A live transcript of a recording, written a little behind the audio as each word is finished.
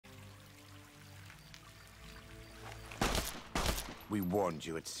We warned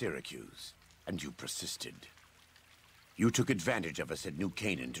you at Syracuse, and you persisted. You took advantage of us at New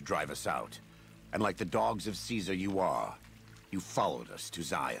Canaan to drive us out, and like the dogs of Caesar you are, you followed us to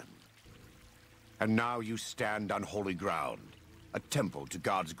Zion. And now you stand on holy ground, a temple to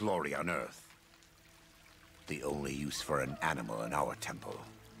God's glory on earth. The only use for an animal in our temple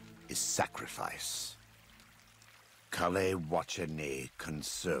is sacrifice. Kale wachane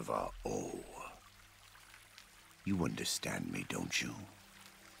conserva o. You understand me, don't you?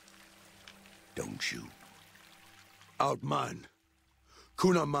 Don't you? Outman.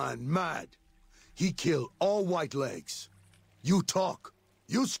 Kunaman mad. He kill all Whitelegs. You talk.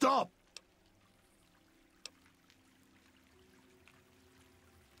 You stop!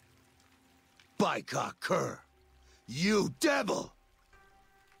 Baika Kur! You devil!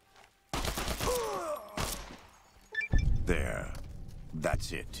 There.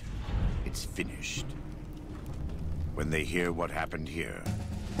 That's it. It's finished. When they hear what happened here,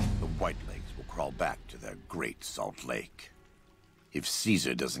 the Whitelegs will crawl back to their great Salt Lake. If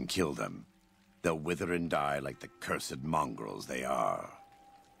Caesar doesn't kill them, they'll wither and die like the cursed mongrels they are.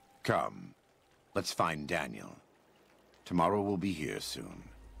 Come, let's find Daniel. Tomorrow we'll be here soon,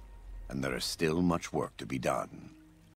 and there is still much work to be done.